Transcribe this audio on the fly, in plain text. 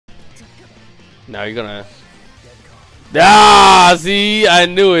Now you're gonna. Ah, see, I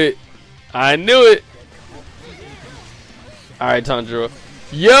knew it. I knew it. All right, Tanjiro.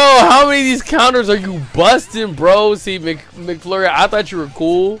 Yo, how many of these counters are you busting, bro? See, McFlurry, I thought you were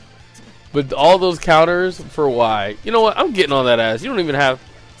cool, but all those counters for why? You know what? I'm getting on that ass. You don't even have.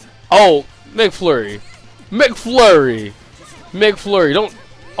 Oh, McFlurry, don't.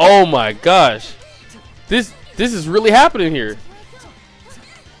 Oh my gosh, this is really happening here.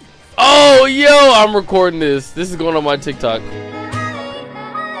 Oh, yo, I'm recording this. This is going on my TikTok.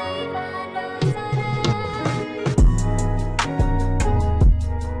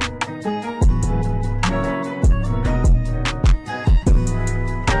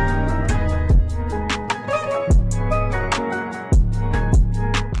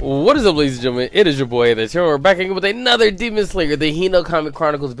 What is up, ladies and gentlemen? It is your boy AyeeThatsAaron. We're back again with another Demon Slayer, the Hinokami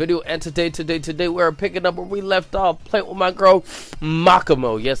Chronicles video. And today we're picking up where we left off, playing with my girl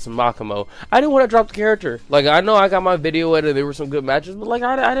Makomo. Yes, Makomo. I didn't want to drop the character. Like, I know I got my video edited, there were some good matches, but like,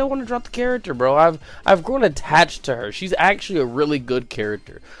 I didn't want to drop the character, bro. I've grown attached to her. She's actually a really good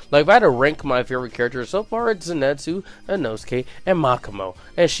character. Like, if I had to rank my favorite characters so far, it's Zenitsu, Inosuke, and Makomo.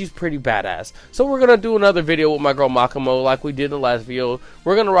 And she's pretty badass. So we're gonna do another video with my girl Makomo, like we did in the last video.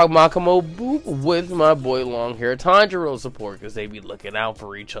 We're gonna rock Makomo boop with my boy long hair Tanjiro support, because they be looking out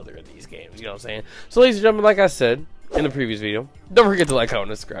for each other in these games, you know what I'm saying? So ladies and gentlemen, like I said in the previous video, don't forget to like, comment,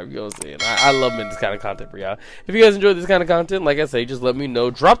 and subscribe, you know what I'm saying? I love making this kind of content for y'all. If you guys enjoy this kind of content, like I say, just let me know.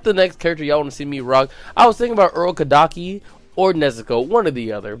 Drop the next character y'all want to see me rock. I was thinking about Earl Kadaki or Nezuko, one or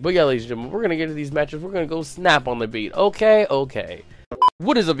the other. But yeah, ladies and gentlemen, we're gonna get into these matches. We're gonna go snap on the beat. Okay.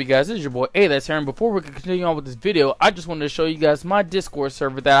 What is up, you guys? This is your boy AyeeThatsAaron. Before we continue on with this video, I just wanted to show you guys my Discord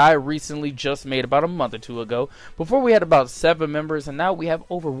server that I recently just made about a month or two ago. Before we had about 7 members, and now we have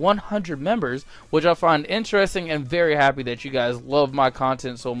over 100 members, which I find interesting and very happy that you guys love my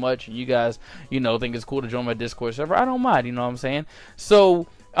content so much, and you guys, you know, think it's cool to join my Discord server. I don't mind, you know what I'm saying? So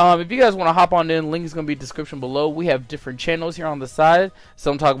if you guys want to hop on in, link is going to be in the description below. We have different channels here on the side.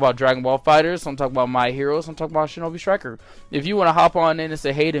 Some talk about Dragon Ball FighterZ, some talk about My Hero, some talk about Shinobi Striker. If you want to hop on in and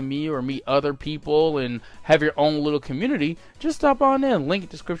say hey to me or meet other people and have your own little community, just stop on in. Link in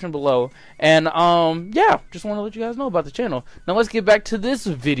the description below. And yeah, just want to let you guys know about the channel. Now let's get back to this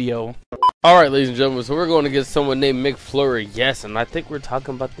video. Alright, ladies and gentlemen, so we're going to get someone named McFlurry. Yes, and I think we're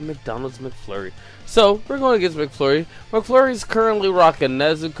talking about the McDonald's McFlurry. So, we're going to get McFlurry. McFlurry's currently rocking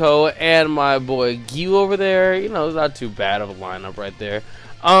Nezuko and my boy Gyu over there. You know, it's not too bad of a lineup right there.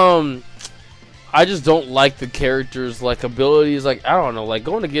 I just don't like the characters' like abilities. Like, I don't know, like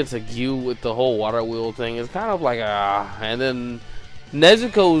going against a Gyu with the whole water wheel thing is kind of like and then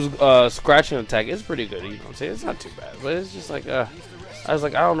Nezuko's scratching attack is pretty good, you know what I'm saying? It's not too bad, but it's just like I was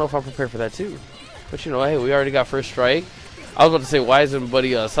like, I don't know if I'm prepared for that too. But you know, hey, we already got first strike. I was about to say, why isn't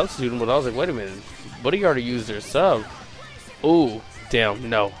Buddy substituting? But I was like, wait a minute, Buddy already used their sub. Ooh, damn,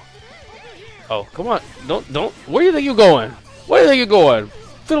 no. Oh, come on, don't. Where do you think you're going? Where do you think you're going?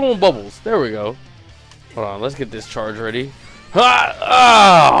 Fiddle on bubbles. There we go. Hold on, let's get this charge ready.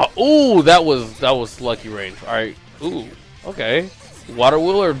 Ooh, that was lucky range. All right. Ooh, okay. Water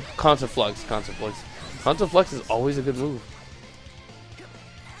wheel or constant flux? Constant flux. Constant flux is always a good move.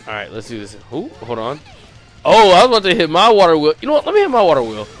 All right, let's do this. Ooh, hold on. Oh, I was about to hit my water wheel. You know what? Let me hit my water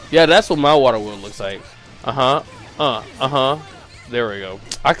wheel. Yeah, that's what my water wheel looks like. There we go.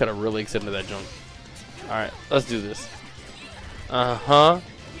 I could have really extended that jump. All right, let's do this.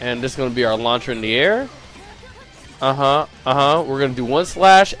 And this is going to be our launcher in the air. We're going to do 1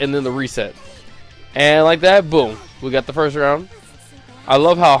 slash and then the reset. And like that, boom. We got the first round. I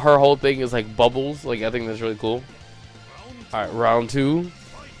love how her whole thing is like bubbles. Like, I think that's really cool. All right, round 2.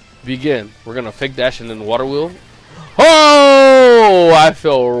 Begin. We're going to fake dash and then water wheel. Oh! I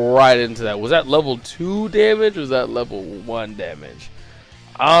fell right into that. Was that level 2 damage or was that level 1 damage?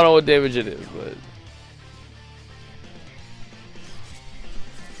 I don't know what damage it is, but...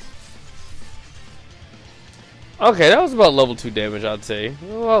 Okay, that was about level 2 damage, I'd say.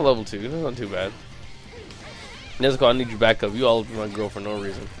 About level 2. That's not too bad. Nezuko, I need you back up. You all up my girl for no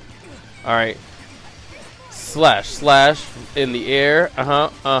reason. Alright. Slash in the air.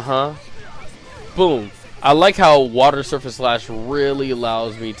 Boom. I like how water surface slash really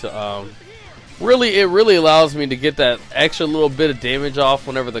allows me to it really allows me to get that extra little bit of damage off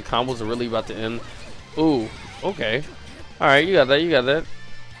whenever the combos are really about to end. Ooh, okay. Alright, you got that.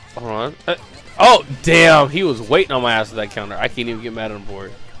 Hold on. Oh, damn, he was waiting on my ass with that counter. I can't even get mad at him for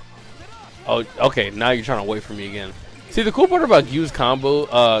it. Oh, okay, now you're trying to wait for me again. See, the cool part about Gyu's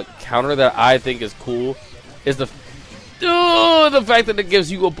combo counter that I think is cool is the Oh, the fact that it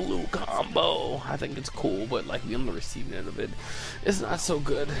gives you a blue combo. I think it's cool, but like on the receiving end of it, it's not so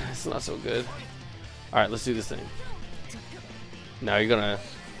good. It's not so good. Alright, let's do this thing. Now you're gonna...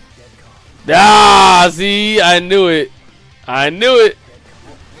 Ah, see? I knew it. I knew it.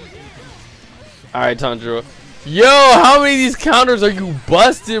 Alright, Tanjiro. Yo, how many of these counters are you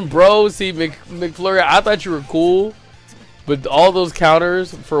busting, bro? See, McFlurry, I thought you were cool. But all those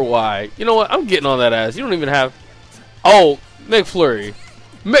counters for why? You know what? I'm getting on that ass. You don't even have... Oh, McFlurry.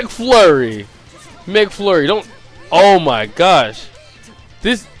 McFlurry. McFlurry. Don't... Oh my gosh.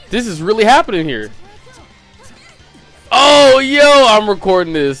 This is really happening here. Oh, yo, I'm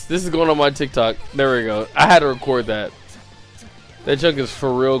recording this. This is going on my TikTok. There we go. I had to record that. That chunk is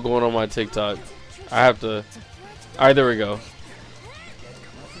for real going on my TikTok. I have to... Alright, there we go.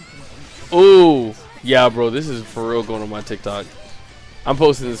 Ooh. Yeah, bro, this is for real going on my TikTok. I'm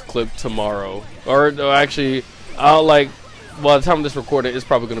posting this clip tomorrow. Or actually, I'll like... By the time this recorded, it's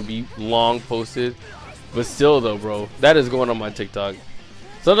probably going to be long posted. But still, though, bro, that is going on my TikTok.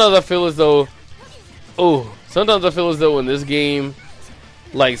 Sometimes I feel as though... Oh, sometimes I feel as though in this game,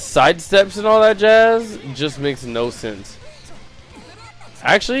 like, sidesteps and all that jazz just makes no sense.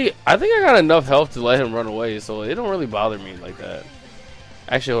 Actually, I think I got enough health to let him run away, so it don't really bother me like that.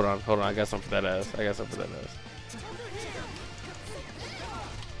 Actually, hold on. I got something for that ass.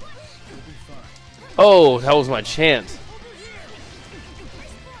 Oh, that was my chance.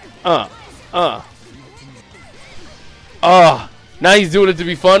 Now he's doing it to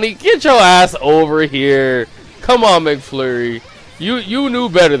be funny. Get your ass over here. Come on, McFlurry. You knew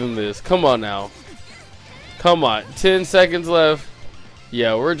better than this. Come on now. Come on. 10 seconds left.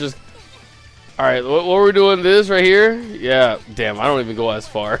 Yeah, we're just... Alright, what we're doing this right here? Yeah, damn, I don't even go as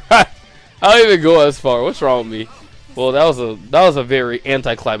far. I don't even go as far. What's wrong with me? Well, that was a very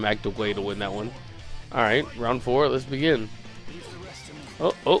anticlimactic way to win that one. Alright, round 4, let's begin.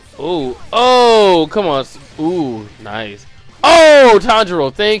 Oh, come on. Ooh, nice. Oh,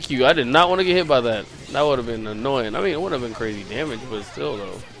 Tanjiro, thank you. I did not want to get hit by that. That would have been annoying. I mean, it would have been crazy damage, but still,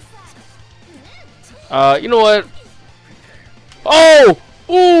 though. You know what? Oh!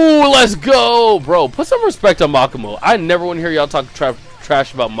 Ooh, let's go! Bro, put some respect on Makomo. I never want to hear y'all talk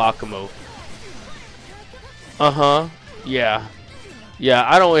trash about Makomo. Yeah. Yeah,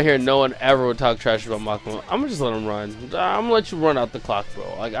 I don't want to hear no one ever talk trash about Makomo. I'm going to just let him run. I'm going to let you run out the clock,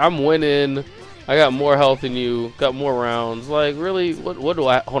 bro. Like, I'm winning. I got more health than you. Got more rounds. Like, really? What do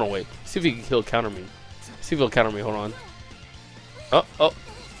I... Hold on, wait. See if he can counter me. See if he'll counter me. Hold on.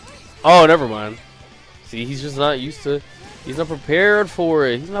 Oh, never mind. See, he's just not used to... He's not prepared for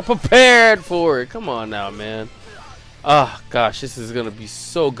it. He's not prepared for it. Come on now, man. Ah, gosh, this is going to be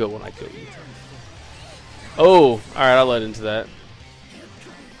so good when I kill you. Oh, alright, I'll let into that.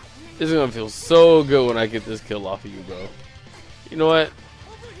 This is going to feel so good when I get this kill off of you, bro. You know what?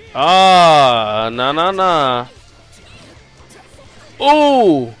 Ah, nah.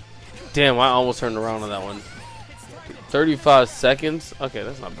 Oh! Damn, I almost turned around on that one. 35 seconds? Okay,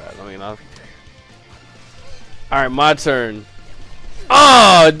 that's not bad. I mean, alright, my turn.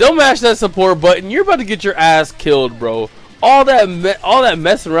 Ah, don't mash that support button. You're about to get your ass killed, bro. All that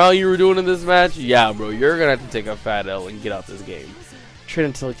messing around you were doing in this match, yeah, bro. You're gonna have to take a fat L and get out this game. Train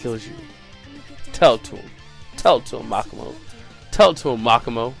until it kills you. Tell it to him. Tell it to him, Makomo. Tell it to him,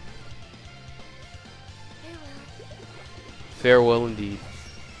 Makomo. Farewell indeed.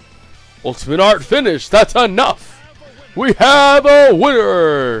 Ultimate art finish. That's enough. We have a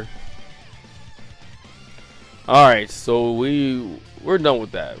winner. All right, so we're done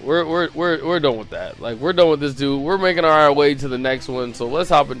with that. We're done with that. Like, we're done with this dude. We're making our way to the next one. So let's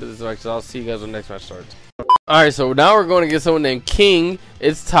hop into this match. I'll see you guys when the next match starts. All right, so now we're going to get someone named King.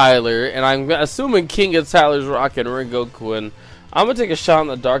 It's Tyler, and I'm assuming King is Tyler's rocking Rengoku, and I'm gonna take a shot in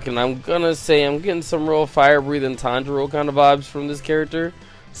the dark, and I'm gonna say I'm getting some real fire-breathing Tanjiro kind of vibes from this character.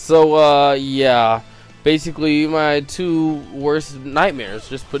 So yeah, basically my 2 worst nightmares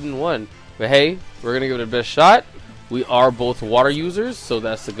just put in one. But hey, we're gonna give it a best shot. We are both water users, so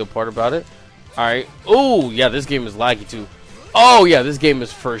that's the good part about it. All right. Oh yeah, this game is laggy too. Oh yeah, this game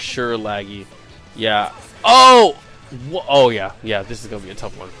is for sure laggy. Yeah. Oh yeah. This is gonna be a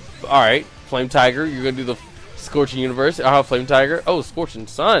tough one. All right, Flame Tiger, you're gonna do the Scorching Universe. Flame Tiger. Oh, Scorching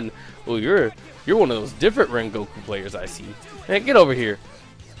Sun. Oh, you're one of those different Rengoku players I see. Hey, get over here.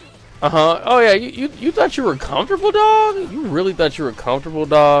 Oh yeah, you thought you were comfortable, dog? You really thought you were comfortable,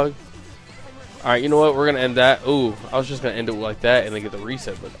 dog? All right, you know what? We're gonna end that. Ooh, I was just gonna end it like that and then get the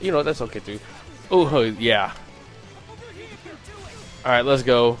reset, but you know that's okay too. Oh yeah. All right, let's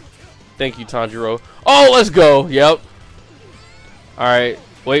go. Thank you, Tanjiro. Oh, let's go. Yep. All right.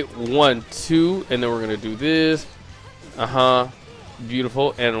 Wait, 1, 2, and then we're gonna do this.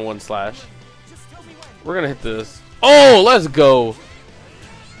 Beautiful. And one slash. We're gonna hit this. Oh, let's go.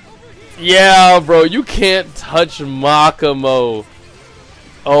 Yeah, bro. You can't touch Makomo.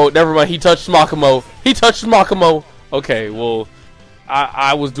 Oh, never mind. He touched Makomo. He touched Makomo. Okay, well,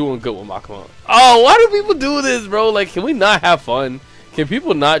 I was doing good with Makomo. Oh, why do people do this, bro? Like, can we not have fun? Can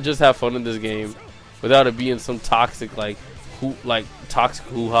people not just have fun in this game without it being some toxic, like toxic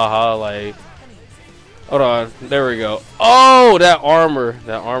hoo-ha-ha, like... Hold on. There we go. Oh, that armor.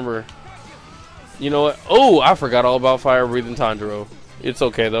 That armor. You know what? Oh, I forgot all about fire breathing Tanjiro. It's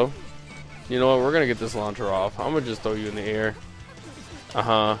okay, though. You know what? We're going to get this launcher off. I'm going to just throw you in the air.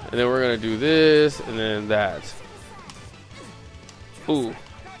 And then we're going to do this and then that. Ooh.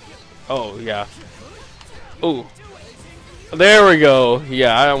 Oh, yeah. Ooh. There we go.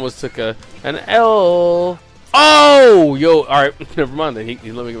 Yeah, I almost took an L. Oh! Yo, alright. Never mind then.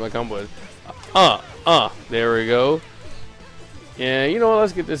 He let me get my combo in. There we go. Yeah, you know what?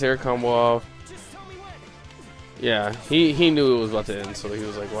 Let's get this air combo off. Yeah, he knew it was about to end, so he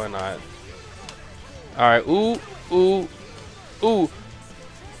was like, why not? Alright, ooh, ooh, ooh.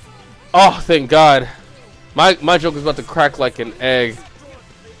 Oh, thank God. My joke is about to crack like an egg.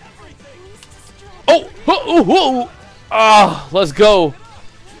 Oh, oh, oh, ah, let's go.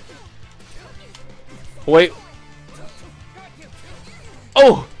 Wait.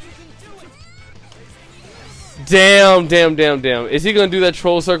 Oh. Damn. Is he gonna do that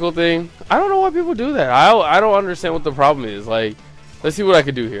troll circle thing? I don't know why people do that. I don't understand what the problem is. Like, let's see what I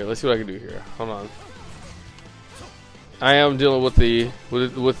can do here. Hold on. I am dealing with the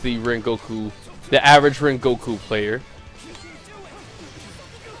Rengoku, the average Rengoku player.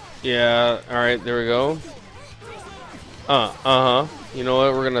 Yeah. All right. There we go. You know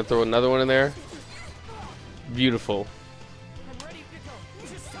what? We're gonna throw another one in there. Beautiful.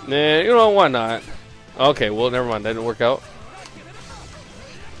 Man, you know why not? Okay, well, never mind. That didn't work out.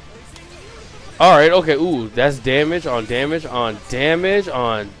 Alright, okay. Ooh, that's damage on damage on damage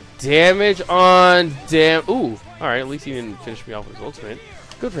on damage on damn. Ooh, alright. At least he didn't finish me off with his ultimate.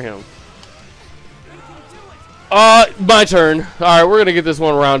 Good for him. My turn. Alright, we're gonna get this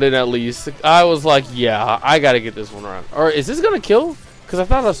one rounded at least. I was like, yeah, I gotta get this one round. Or is this gonna kill? Because I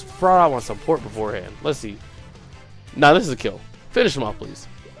thought I brought out my support beforehand. Let's see. Nah, this is a kill. Finish him off, please.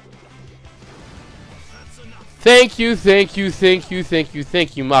 Thank you,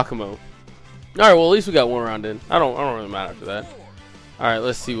 Makomo. Alright, well, at least we got one round in. I don't really matter after that. Alright,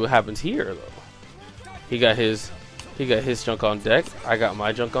 let's see what happens here, though. He got his junk on deck. I got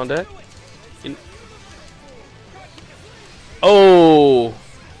my junk on deck. Oh!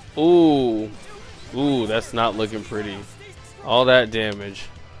 Ooh. Ooh, that's not looking pretty. All that damage.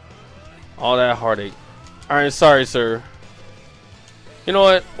 All that heartache. Alright, sorry, sir. You know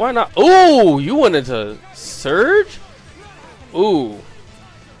what? Why not? Ooh, you went into Surge? Ooh.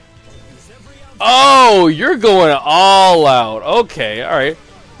 Oh, you're going all out. Okay, alright.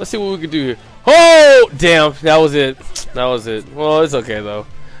 Let's see what we can do here. Oh, damn. That was it. Well, it's okay, though.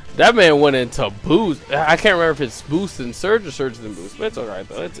 That man went into boost. I can't remember if it's boost and surge or surge and boost. But it's alright,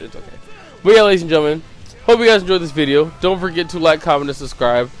 though. It's okay. But yeah, ladies and gentlemen, hope you guys enjoyed this video. Don't forget to like, comment, and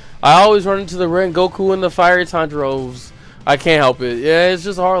subscribe. I always run into the Rengoku and the Fire Tanjiros. I can't help it. Yeah, it's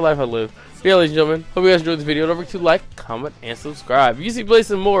just a hard life I live. But yeah, ladies and gentlemen, hope you guys enjoyed this video. Don't forget to like, comment, and subscribe. If you see play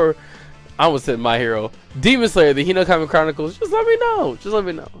some more, I almost said My Hero, Demon Slayer, the Hinokami Chronicles, just let me know.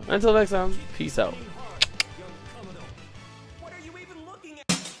 Until next time, peace out.